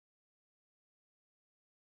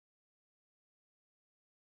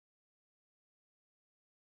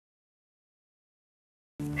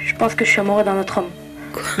pense que je suis amoureux d'un autre homme.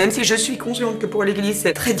 Même si je suis consciente que pour l'Église,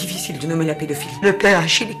 c'est très difficile de nommer la pédophilie. Le père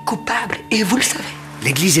Achille est coupable, et vous le savez.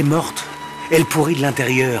 L'Église est morte. Elle pourrit de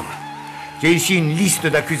l'intérieur. J'ai ici une liste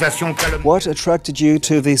d'accusations calomnieuses. What attracted you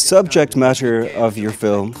to the subject matter of your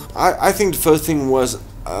film? I think the first thing was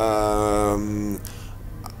I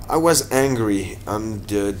was angry on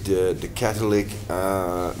the Catholic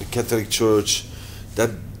Church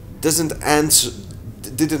that didn't answer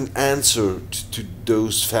to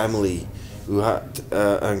those family who had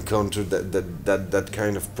encountered that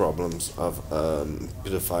kind of problems of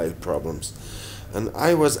pedophile problems, and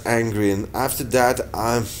I was angry. And after that,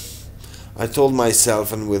 I told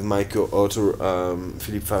myself, and with my co-author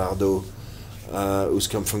Philippe Falardeau, who's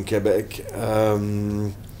come from Quebec,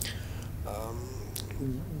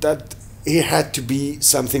 that it had to be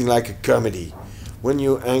something like a comedy. When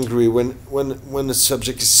you're angry, when the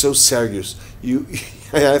subject is so serious,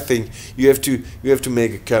 I think you have to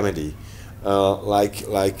make a comedy, like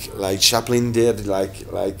Chaplin did,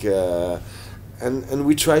 and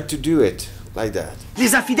we tried to do it like that.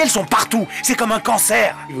 Les infidèles sont partout. C'est comme un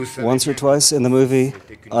cancer. Once or twice in the movie,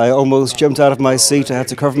 I almost jumped out of my seat. I had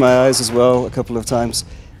to cover my eyes as well a couple of times.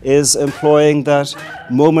 Is employing that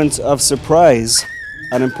moment of surprise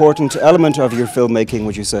an important element of your filmmaking,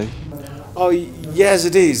 would you say? Oh, yes,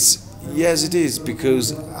 it is. Yes, it is,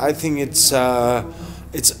 because I think it's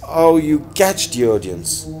how you catch the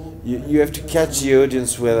audience. You have to catch the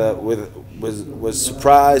audience with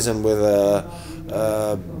surprise and with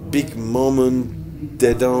a big moment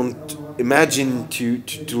they don't imagine to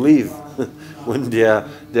live when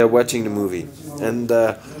they're watching the movie. And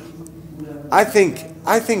I think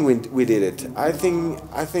we did it. I think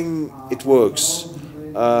it works.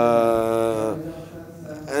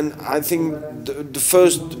 And I think the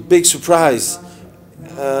first big surprise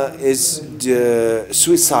is the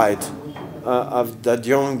suicide of that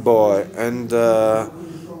young boy, and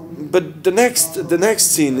but the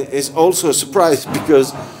next scene is also a surprise,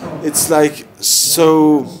 because it's like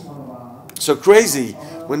so crazy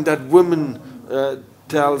when that woman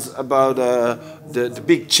tells about the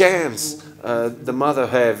big chance the mother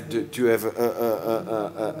have to have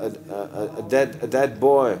a dead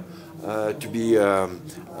boy, to be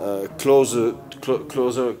closer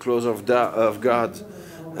of God,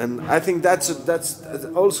 and I think that's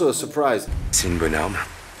also a surprise. C'est une bonne arme,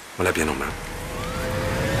 on l'a bien en main.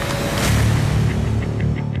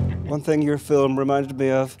 One thing your film reminded me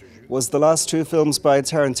of was the last two films by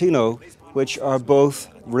Tarantino, which are both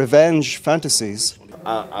revenge fantasies.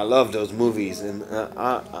 I love those movies, and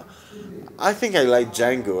I think I like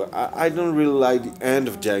Django. I don't really like the end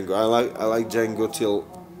of Django. I like Django till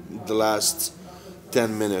the last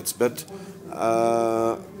 10 minutes, but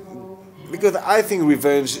because I think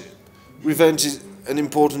revenge is an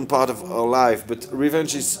important part of our life, but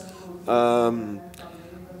revenge is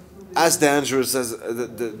as dangerous as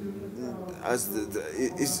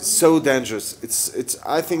it's so dangerous.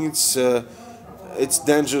 I think it's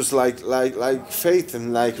dangerous like faith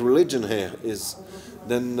and like religion here is.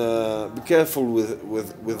 Then be careful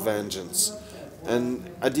with vengeance. And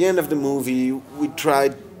at the end of the movie, we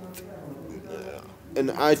tried, and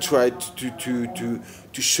I tried to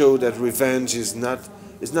show that revenge is not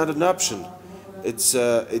an option. It's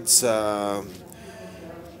how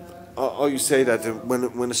you say that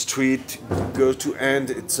when a street goes to end,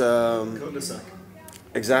 it's Cul-de-sac.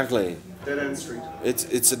 Exactly. Dead end street.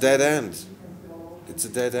 It's a dead end. It's a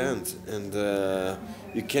dead end, and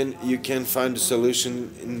you can find a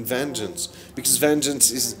solution in vengeance, because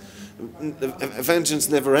vengeance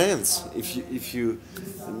never ends. If you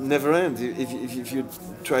never end, if you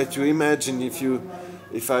try to imagine, if you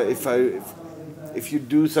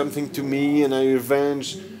do something to me and I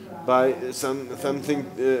revenge by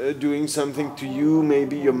doing something to you,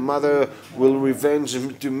 maybe your mother will revenge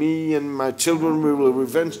to me, and my children will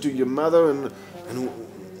revenge to your mother, and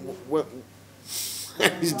what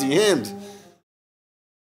is the end?